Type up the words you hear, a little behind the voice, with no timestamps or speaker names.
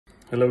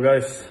Hello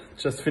guys,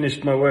 just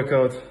finished my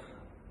workout.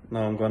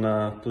 Now I'm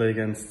gonna play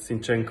against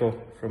Zinchenko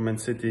from Man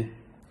City.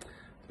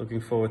 Looking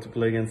forward to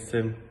play against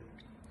him.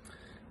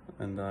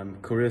 And I'm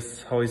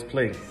curious how he's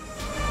playing.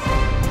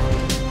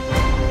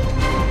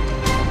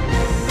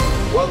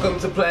 Welcome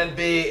to Plan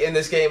B in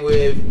this game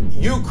with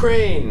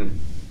Ukraine,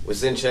 with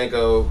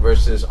Zinchenko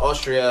versus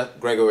Austria,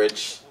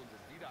 Gregoritsch.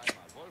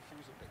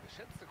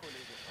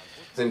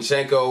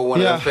 Zinchenko,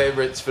 one of the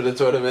favorites for the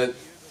tournament.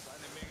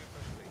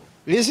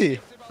 Is he?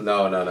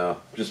 No.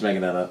 Just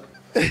making that up.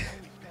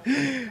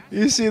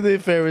 You see the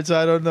favorites,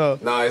 I don't know.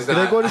 No, he's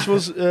not.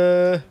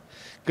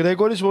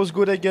 Gregoritsch was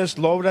good against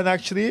Lovren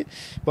actually,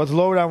 but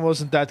Lovren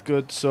wasn't that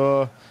good,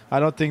 so I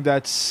don't think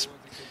that's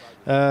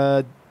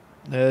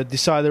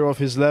decider of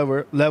his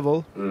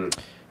level.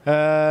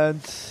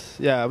 And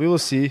yeah, we will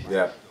see.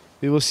 Yeah.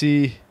 We will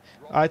see.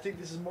 I think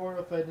this is more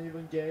of an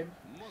even game.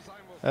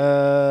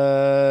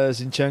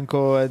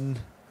 Zinchenko and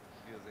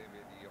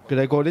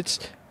Gregoritsch.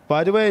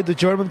 By the way, the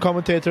German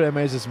commentator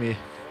amazes me.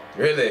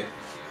 Really?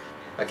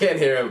 I can't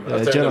hear him.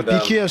 I'll turn him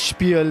down. Piqué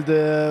spielt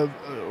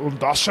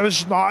das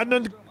ist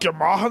nein,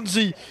 machen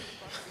Sie.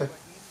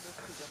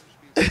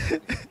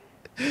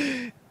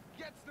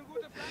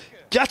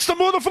 Jetzt eine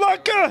gute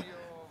Flanke.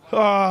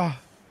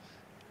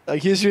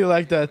 Like he's really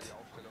like that.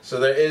 So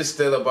there is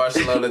still a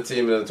Barcelona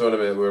team in the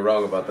tournament. We're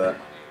wrong about that.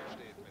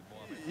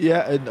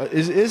 Yeah,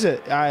 is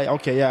it?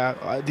 Okay,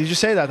 yeah. Did you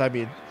say that? I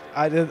mean,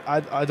 I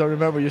don't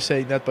remember you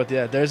saying that, but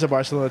yeah, there's a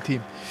Barcelona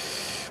team,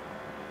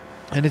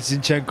 and it's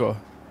Zinchenko.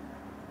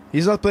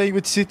 He's not playing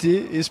with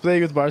City. He's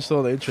playing with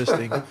Barcelona.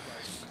 Interesting.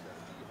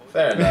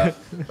 Fair enough.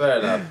 Fair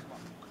enough.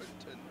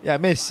 Yeah,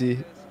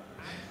 Messi.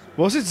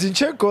 Was it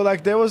Zinchenko?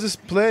 Like there was this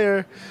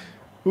player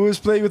who was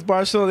playing with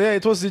Barcelona. Yeah,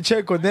 it was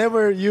Zinchenko.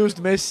 Never used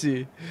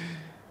Messi.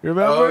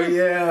 Remember? Oh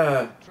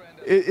yeah.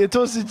 It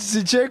was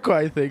Zinchenko,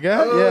 I think.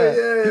 Huh? Oh yeah,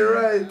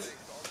 you're right.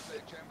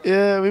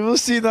 Yeah, we will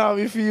see now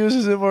if he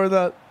uses him or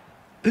not.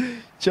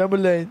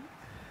 Chamberlain.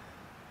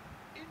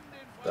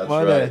 That's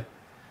Mane. right.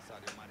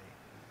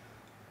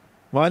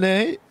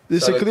 Mane.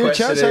 There's So a clear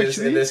chance is,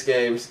 actually. in this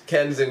game,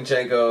 can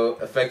Zinchenko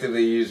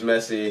effectively use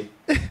Messi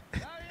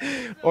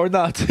Or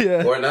not,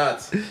 yeah. or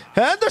not?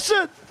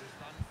 Henderson!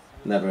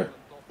 Never.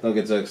 Don't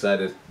get so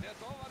excited.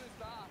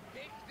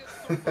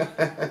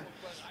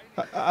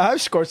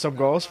 I've scored some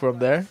goals from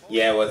there.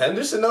 Yeah, with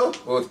Henderson though?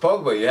 Well, with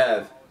Pogba you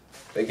have.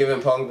 They give him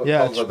Pogba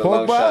the Pogba.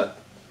 long shot.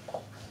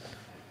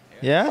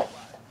 Yeah?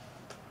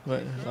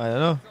 Wait, I don't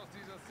know.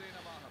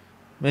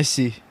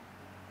 Messi.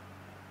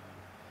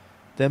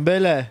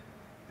 Dembele.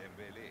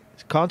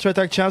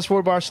 Counter-attack chance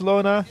for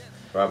Barcelona.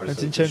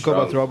 Robertson, And too Zinchenko,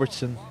 but strong.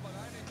 Robertson.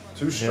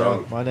 Too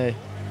strong. Yeah, Mane.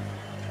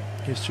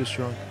 He's too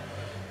strong.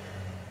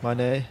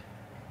 Mane.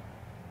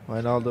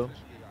 Ronaldo.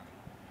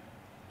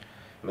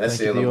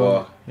 Messi on the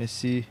ball.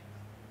 Messi.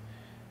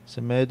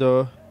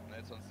 Semedo.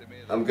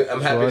 I'm happy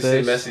to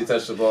see Messi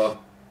touch the ball.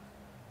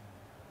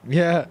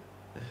 Yeah.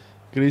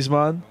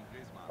 Griezmann.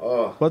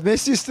 Oh. But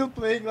Messi is still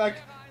playing like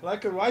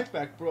a right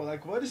back, bro.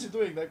 Like what is he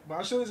doing? Like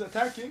Martial is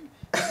attacking.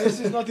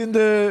 Messi is not in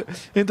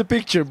the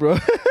picture, bro.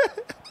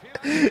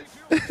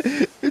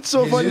 It's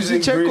so He's funny.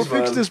 using Zinchenko, Griezmann.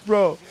 fix this,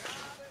 bro.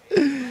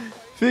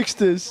 Fix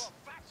this.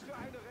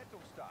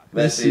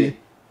 Messi.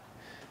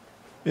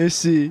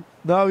 Messi.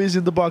 Now he's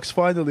in the box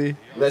finally.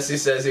 Messi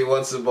says he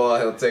wants the ball,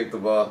 he'll take the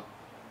ball.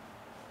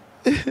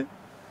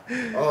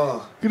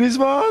 Oh.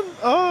 Griezmann.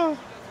 Oh.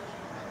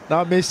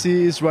 Now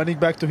Messi is running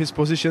back to his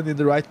position in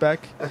the right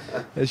back,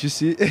 as you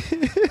see.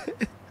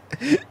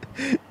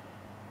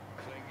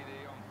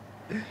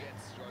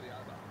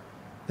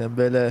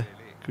 Dembele,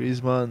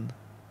 Griezmann,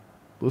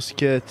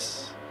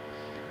 Busquets,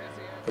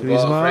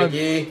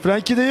 Griezmann,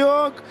 Frankie de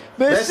Jong,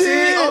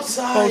 Messi!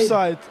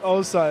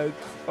 Offside.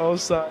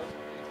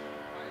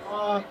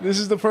 This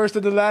is the first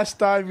and the last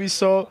time we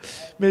saw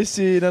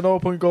Messi in an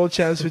open goal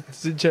chance with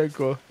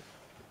Zinchenko.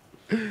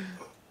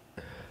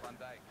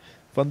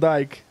 Van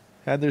Dijk,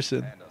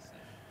 Henderson,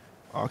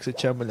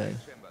 Oxlade-Chamberlain,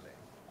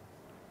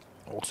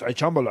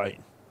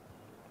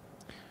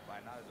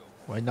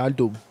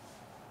 Wijnaldum.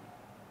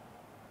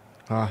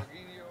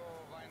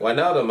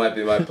 Wijnaldum might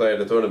be my player of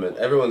the tournament.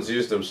 Everyone's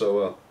used him so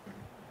well.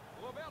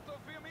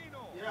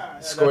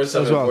 Scored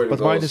some as well, important but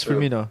goals mine is too.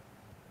 Firmino.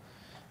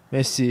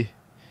 Messi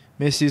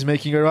is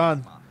making a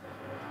run.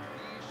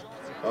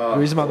 Oh,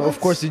 Griezmann, what? of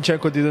course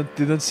Zinchenko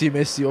didn't see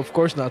Messi. Of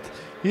course not.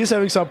 He's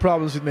having some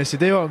problems with Messi.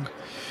 De Jong.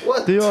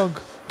 What? De Jong.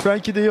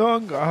 Frankie De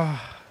Jong.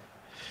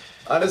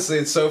 Honestly,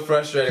 it's so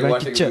frustrating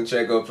Frankie watching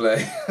Zinchenko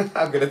play.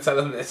 I'm gonna tell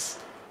him this.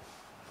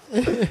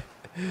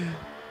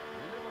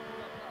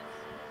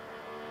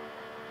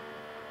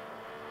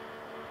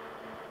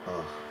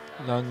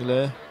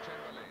 Langle.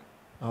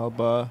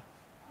 Alba.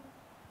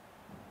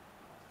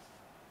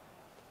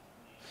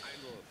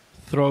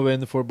 Throw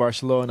in for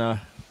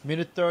Barcelona.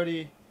 Minute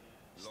 30.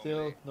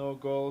 Still no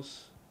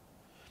goals.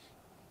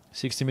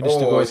 60 minutes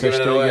to Oh, go. he's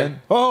giving it away.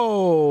 Again.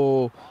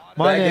 Oh!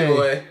 Back Mane.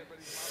 giveaway.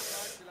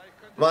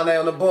 Mane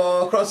on the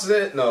ball, crosses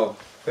it. No,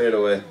 cleared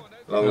away.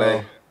 Long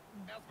lay.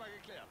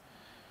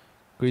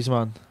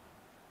 Griezmann.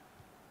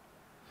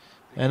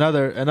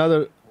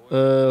 Another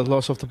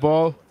loss of the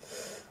ball.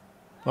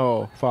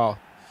 Oh, foul.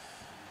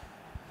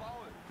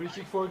 Free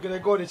kick for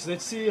Gregoritsch.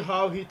 Let's see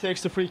how he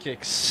takes the free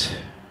kicks.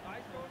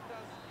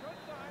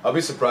 I'll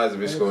be surprised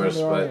if he scores,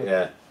 but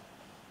yeah.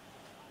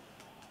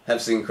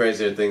 Have seen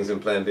crazier things in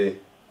Plan B.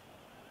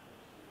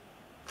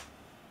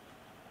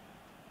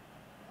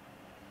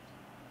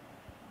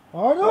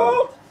 Arnold!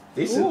 Oh,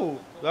 decent. Ooh,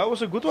 that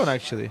was a good one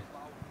actually.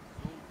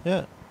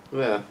 Yeah.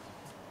 Yeah.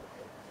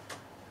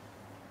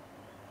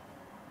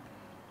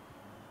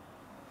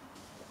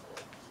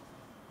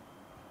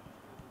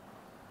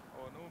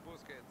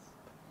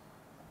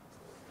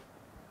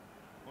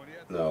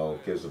 No,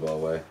 gives the ball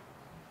away.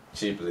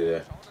 Cheaply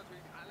there.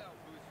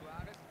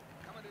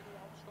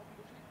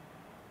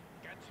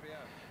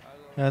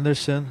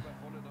 Anderson.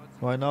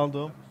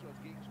 Wijnaldum.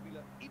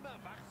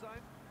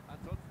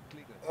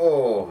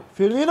 Oh.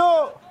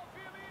 Firmino!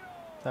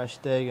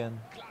 Stegen.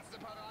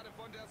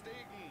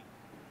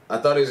 I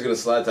thought he was going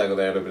to slide tackle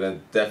there, but a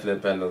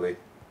definite penalty.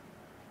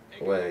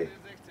 Away.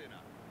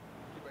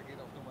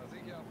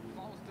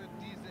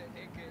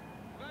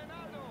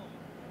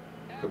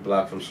 Good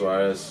block from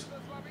Suarez.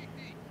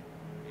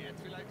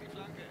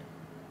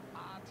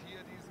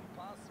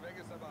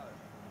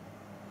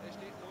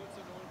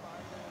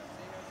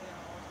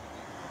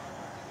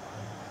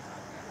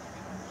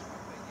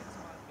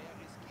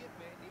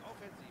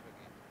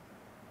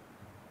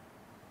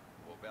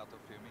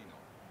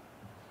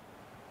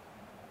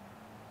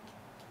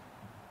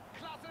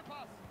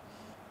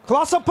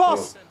 Klasse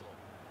Pass!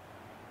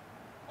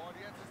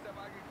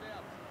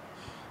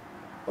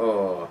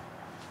 Oh.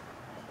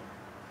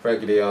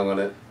 Frankie de Jong on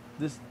it.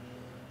 This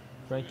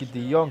Frankie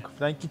de Jong,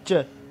 Frankie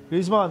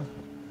Griezmann.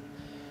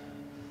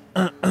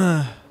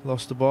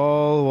 Lost the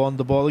ball, won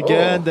the ball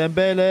again. Oh.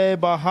 Dembele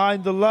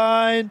behind the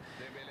line.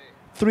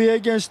 3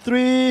 against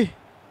 3.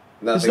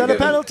 Nothing Is that given. a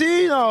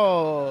penalty?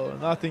 No,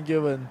 nothing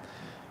given.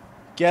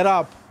 Get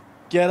up,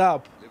 get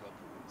up.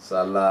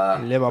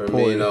 Salah, Liverpool.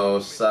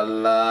 Firmino,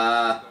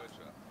 Salah.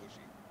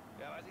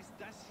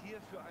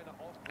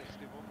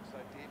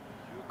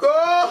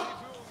 Go!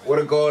 What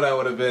a goal that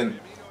would have been.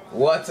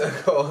 What a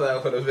goal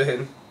that would have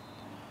been.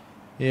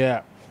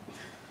 Yeah.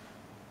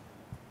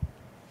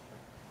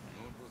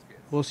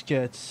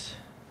 Busquets.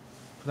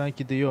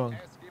 Frankie de Jong.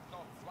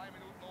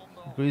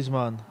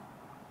 Griezmann.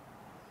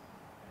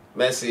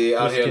 Messi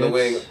out here in the Busquets.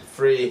 wing,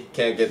 free,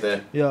 can't get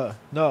there. Yeah,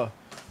 no.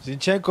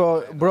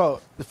 Zinchenko,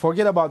 bro,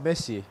 forget about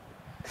Messi.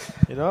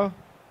 You know?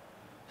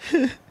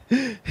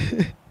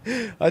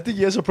 I think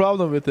he has a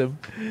problem with him.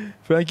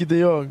 Frankie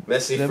de Jong.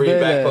 Messi free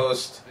back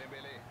post.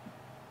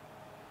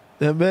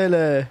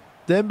 Dembele.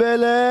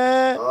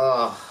 Dembele.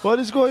 Oh, What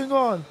is going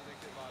on?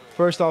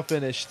 First half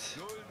finished.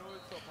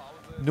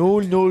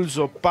 0-0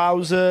 zur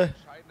Pause.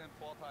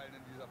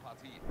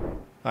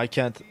 I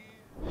can't.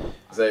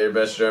 is that your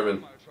best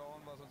German?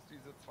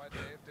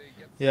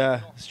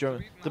 Yeah, it's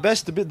German. The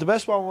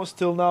best one was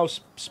till now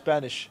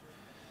Spanish.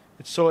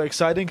 It's so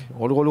exciting.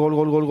 Goal, goal, goal,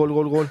 goal, goal,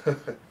 goal, goal, goal.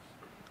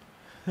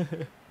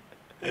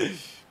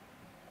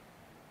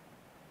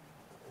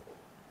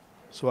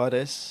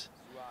 Suarez.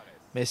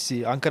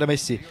 Messi. Ankara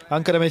Messi.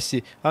 Ankara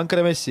Messi.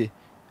 Ankara Messi.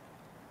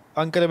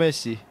 Ankara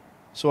Messi.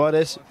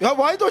 Suarez. Yeah,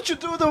 why don't you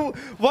do the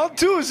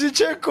 1-2,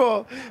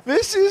 Zinchenko?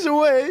 Messi is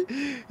away.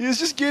 He's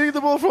just getting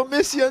the ball from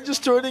Messi and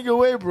just turning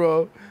away,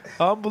 bro.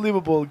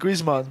 Unbelievable.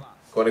 Griezmann.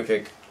 Corner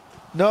kick.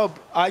 No,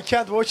 I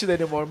can't watch it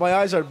anymore. My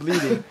eyes are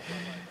bleeding.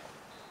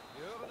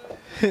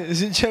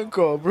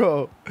 Zinchenko,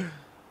 bro.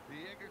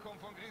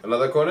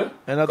 Another corner?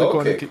 Another Goal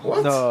corner kick. kick.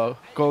 What? No,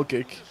 goal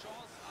kick.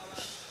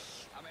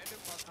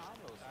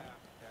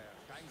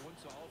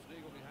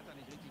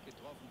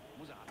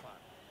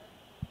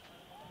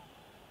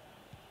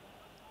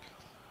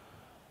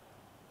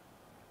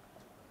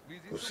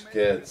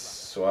 Busquets,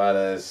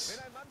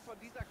 Suarez,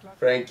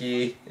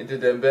 Frankie into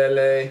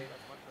Dembele.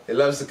 He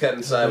loves to cut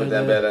inside with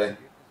Dembele.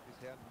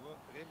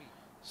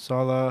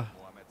 Salah.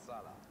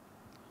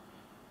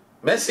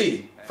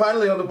 Messi,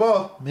 finally on the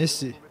ball.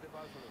 Messi.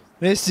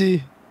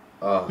 Messi.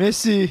 Oh,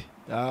 Messi.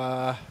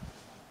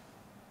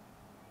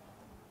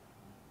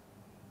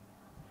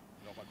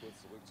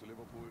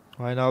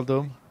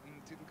 Wijnaldum.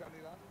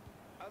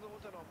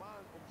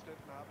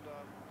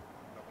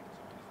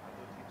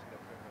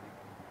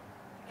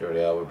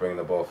 Jordi Alba bringing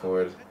the ball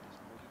forward.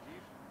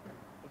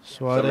 For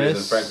some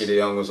reason, Suarez. Frankie de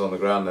Jong was on the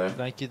ground there.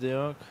 Frankie de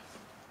Jong.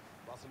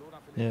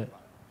 Yeah.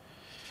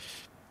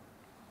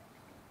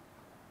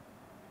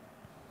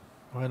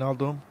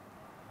 Wijnaldum.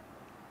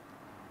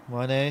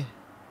 Mane.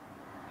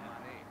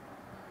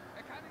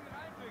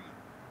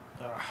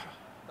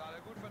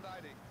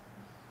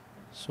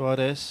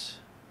 Suarez.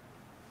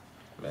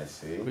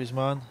 Messi.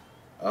 Griezmann.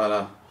 Oh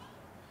no.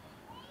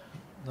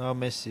 Now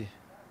Messi.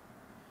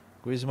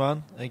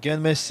 Griezmann.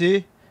 Again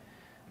Messi.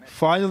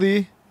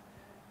 Finally.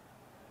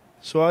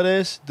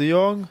 Suarez. De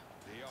Jong.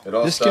 It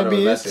all This started can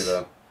be with it.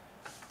 Messi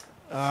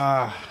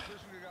though.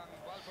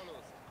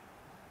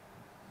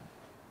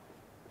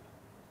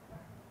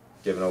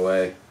 Given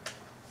away.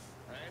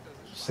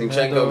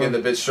 Zinchenko getting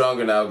a bit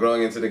stronger now,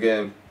 growing into the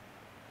game.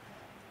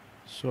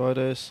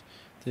 Suarez,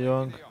 De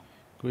Jong,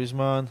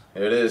 Griezmann.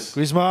 Here it is.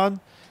 Griezmann!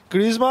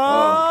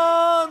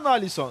 Griezmann!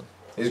 Alisson.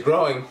 He's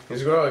growing.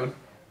 He's growing.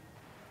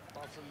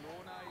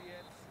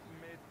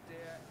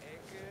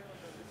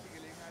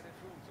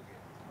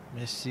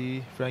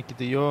 Messi, Frankie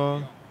De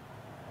Jong.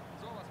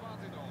 Oh,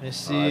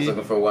 he's Messi,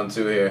 looking for 1-2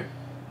 here.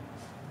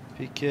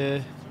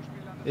 Piqué.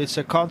 It's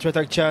a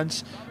counter-attack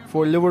chance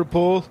for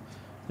Liverpool.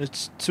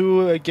 It's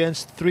 2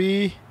 against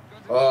 3.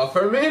 Oh,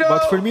 Firmino!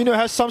 But Firmino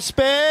has some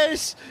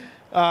space.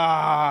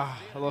 I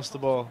lost the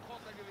ball.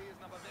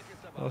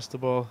 Lost the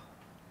ball.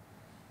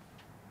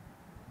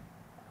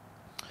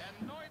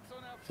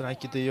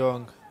 Frankie De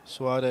Jong,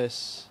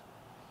 Suarez,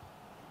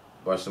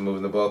 Barca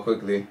moving the ball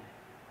quickly.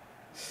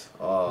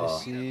 Oh,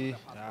 Messi.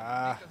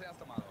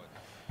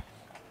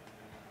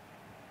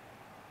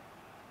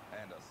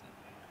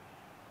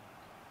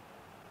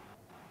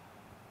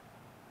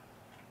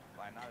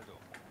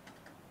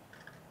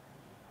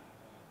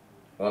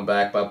 one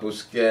back by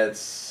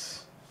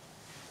Busquets.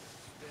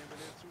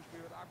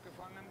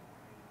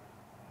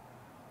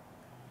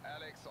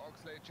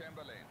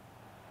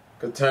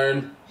 Good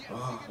turn.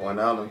 Oh,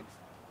 Wijnaldum.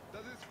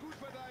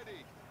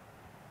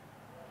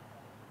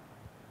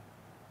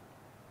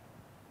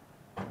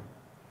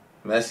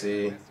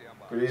 Messi.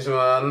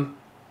 Griezmann.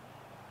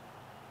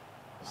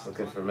 Just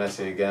looking for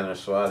Messi again or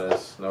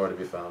Suarez. Nowhere to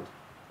be found.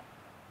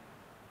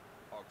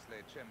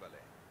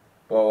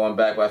 Ball one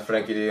back by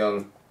Frankie de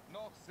Jong.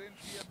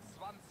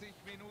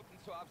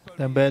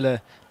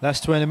 Dembele,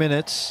 last 20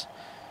 minutes.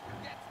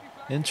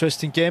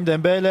 Interesting game,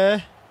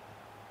 Dembele.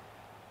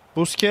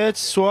 Busquets,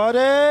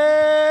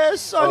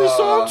 Suarez,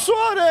 Alisson,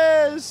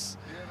 Suarez.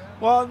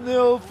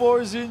 1-0 for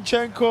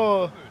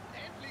Zinchenko.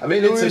 I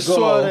mean, it's Luis a goal.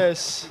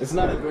 Suarez. It's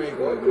not a great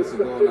goal, but it's a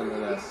goal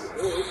nonetheless.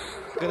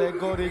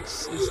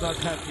 Gregoritsch is not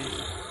happy.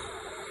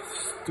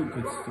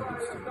 Stupid.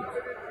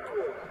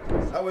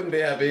 I wouldn't be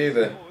happy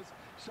either.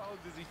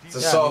 It's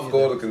a soft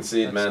goal to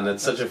concede, man.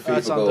 That's such a FIFA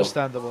That's goal.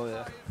 understandable,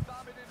 yeah.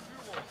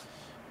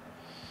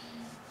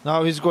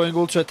 Now he's going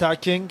ultra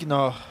attacking.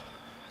 No,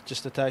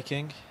 just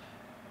attacking.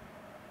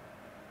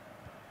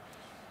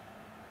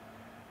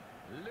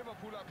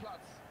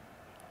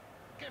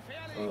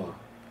 Oh.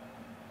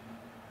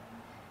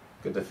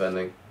 Good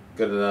defending.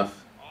 Good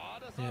enough.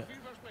 Yeah.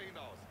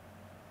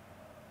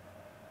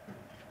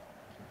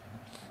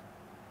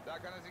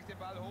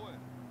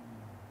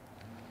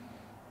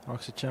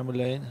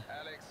 Oxlade-Chamberlain.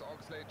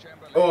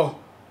 Oh,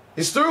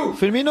 he's through.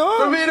 Firmino.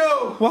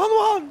 Firmino.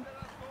 1-1.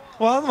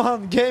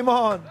 1-1. Game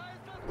on.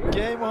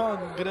 Game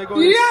on.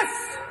 Gregoritsch.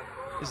 Yes!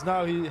 Is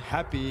now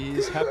happy.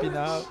 He's happy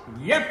now.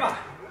 Yep!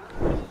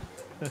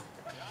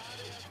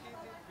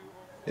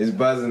 He's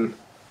buzzing.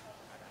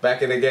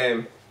 Back in the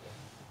game.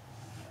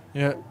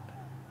 Yeah.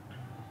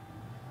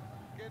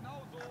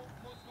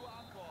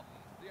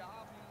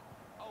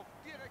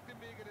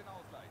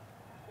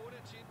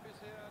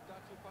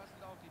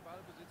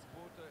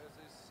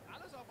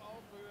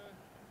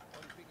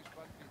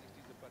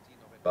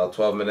 About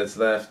 12 minutes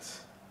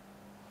left.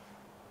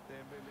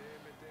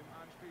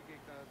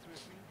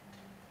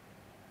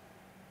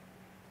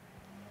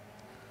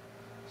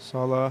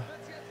 Salah.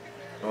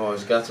 Oh,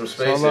 he's got some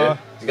space Salah. here.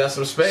 He's got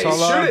some space.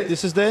 Salah. Shoot it.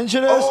 This is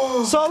dangerous.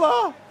 Oh.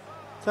 Salah.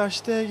 Ter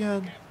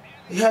Stegen.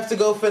 You have to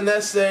go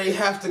finesse there. You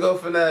have to go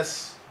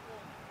finesse.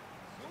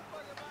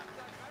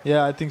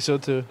 Yeah, I think so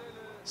too.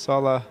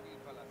 Salah.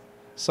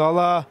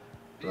 Salah.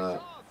 Nah.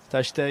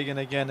 Ter Stegen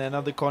again.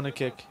 Another corner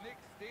kick.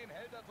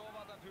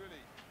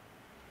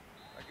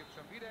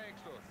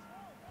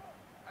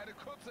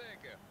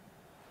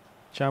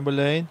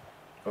 Chamberlain.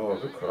 Oh,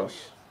 good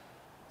cross.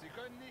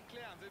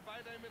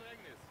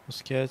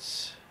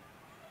 Busquets.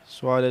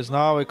 Suarez.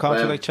 Now a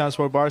counter-attack chance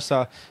for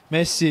Barca.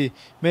 Messi.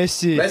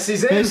 Messi.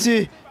 Messi's in.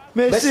 Messi.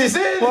 Messi. Messi's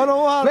in.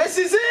 1-1.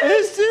 Messi's in.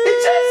 Messi. He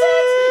checks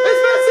it.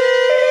 It's Messi.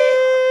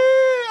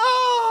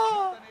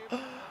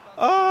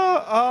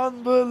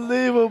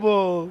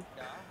 Unbelievable.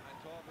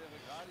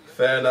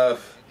 Fair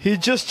enough. He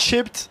just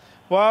chipped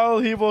while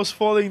he was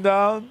falling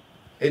down.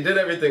 He did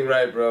everything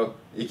right, bro.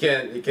 You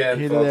can't He fault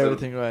did him.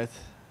 everything right.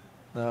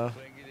 No.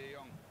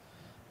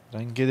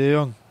 Frankie de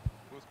Jong.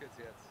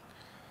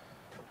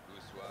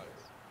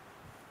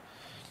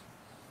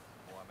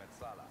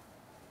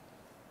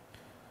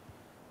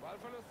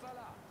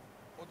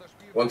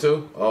 One,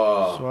 two.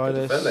 Oh,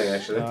 Suarez. good defending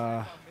actually.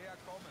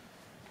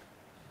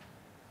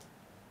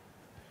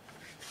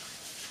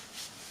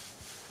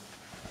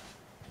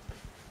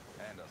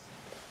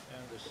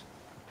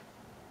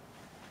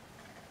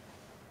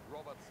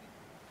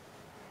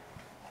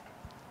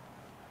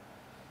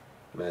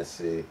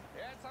 Messi.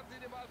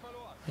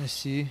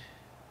 Messi.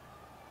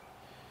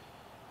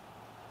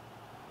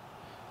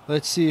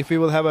 Let's see if we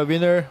will have a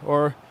winner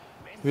or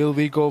will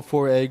we go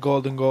for a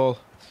golden goal.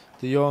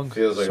 De Jong,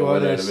 Feels like a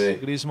winner to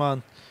Suarez, me.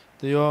 Griezmann,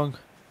 De Jong.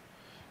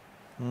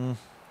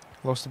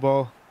 Lost the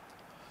ball.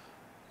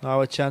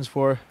 Now a chance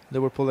for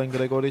Liverpool and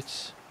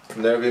Gregoritsch.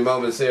 There'll be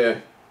moments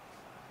here.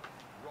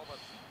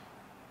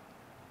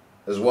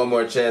 There's one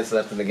more chance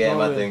left in the game,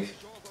 I think.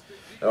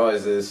 There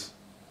always is.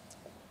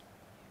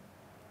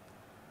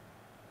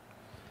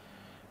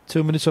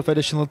 2 minutes of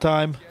additional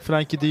time.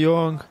 Frankie de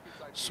Jong,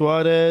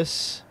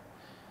 Suarez.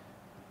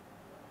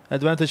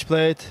 Advantage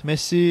played.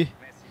 Messi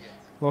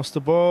lost the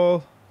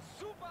ball.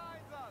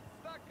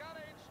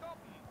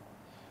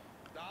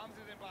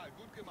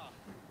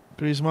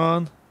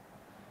 Griezmann.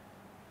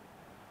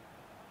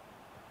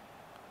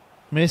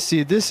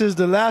 Messi, this is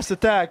the last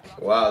attack.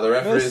 Wow, the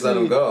referees let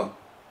him go.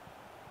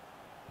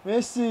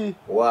 Messi.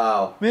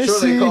 Wow. Messi.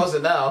 Surely he calls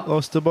it now.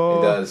 Lost the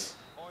ball. He does.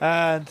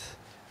 And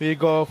we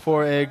go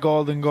for a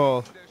golden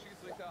goal.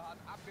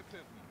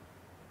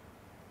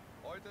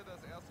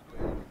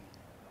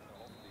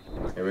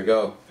 Here we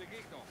go.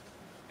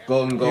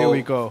 Golden goal. Here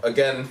we go.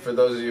 Again, for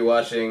those of you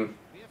watching,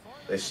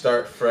 they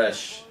start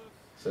fresh.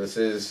 So this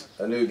is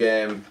a new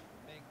game.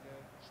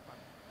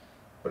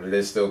 But it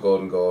is still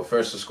golden goal.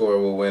 First to score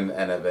will win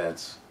and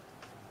advance.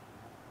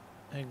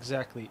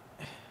 Exactly.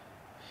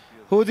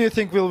 Who do you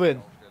think will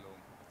win?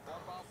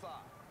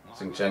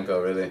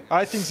 Zinchenko, really?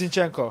 I think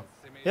Zinchenko.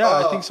 Yeah,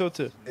 I think so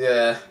too.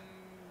 Yeah.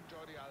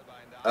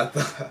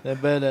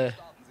 Dembele.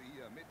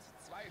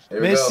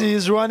 Here we Messi go.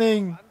 is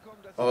running.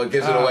 Oh, it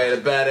gives it away in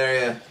a bad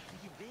area.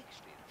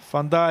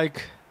 Van Dijk.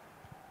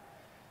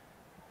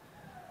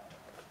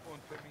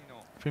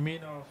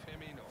 Firmino.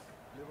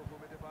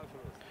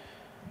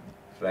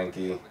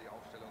 Frankie.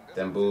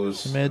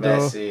 Dembooz. Semedo.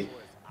 Messi.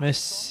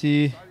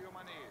 Messi.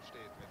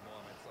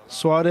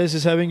 Suarez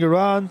is having a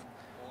run.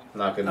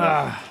 Not good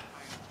enough.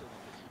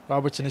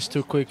 Robertson is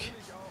too quick.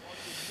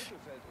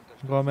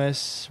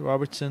 Gomez,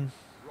 Robertson.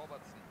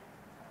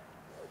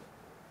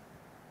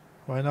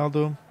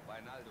 Wijnaldum.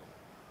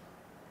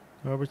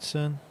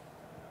 Robertson.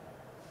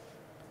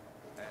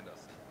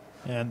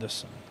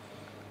 Anderson.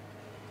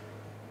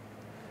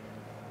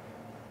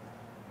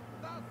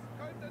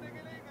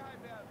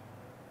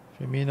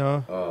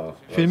 Firmino. Oh,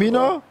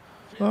 Firmino?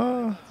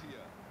 Oh.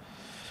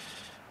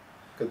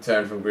 Good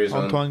turn from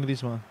Griezmann. Antoine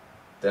Griezmann.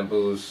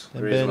 Dembooz.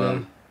 Dembele.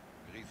 Griezmann.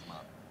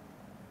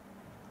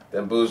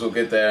 Dembooz will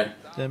get there.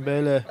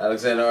 Dembele.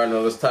 Alexander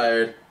Arnold is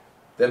tired.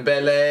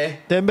 Dembele.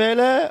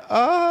 Dembele.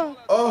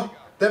 Oh,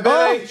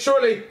 Dembele. Oh.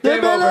 Surely.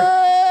 Game Dembele.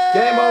 over.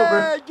 Game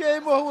over.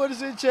 Game over,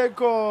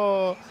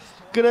 Zinchenko.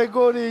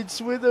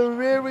 Gregoritsch with a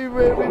very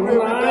bad.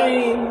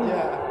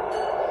 Yeah.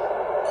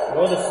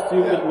 What a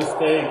stupid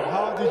mistake.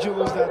 How did you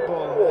lose that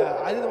ball?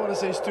 Yeah, I didn't want to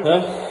say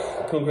stupid.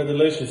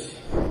 Congratulations.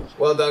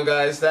 Well done,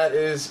 guys. That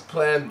is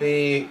Plan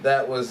B.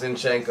 That was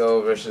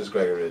Zinchenko versus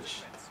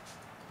Gregoritsch.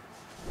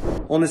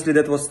 Honestly,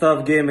 that was a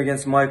tough game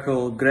against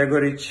Michael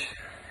Gregoritsch.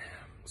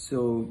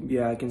 So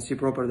yeah, I can see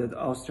proper that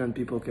Austrian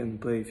people can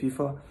play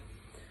FIFA.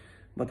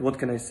 But what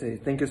can I say?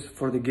 Thank you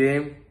for the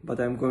game, but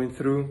I'm going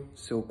through.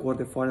 So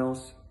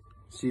quarterfinals.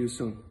 See you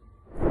soon.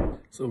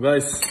 So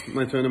guys,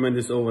 my tournament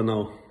is over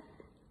now.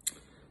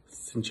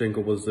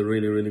 Zinchenko was a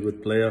really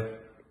good player.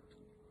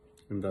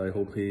 And I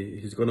hope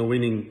he's going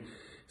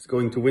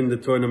to win the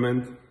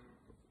tournament.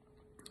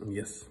 And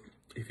yes,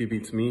 if he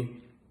beats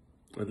me,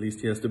 at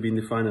least he has to be in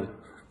the final.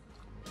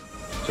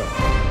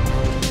 Ciao.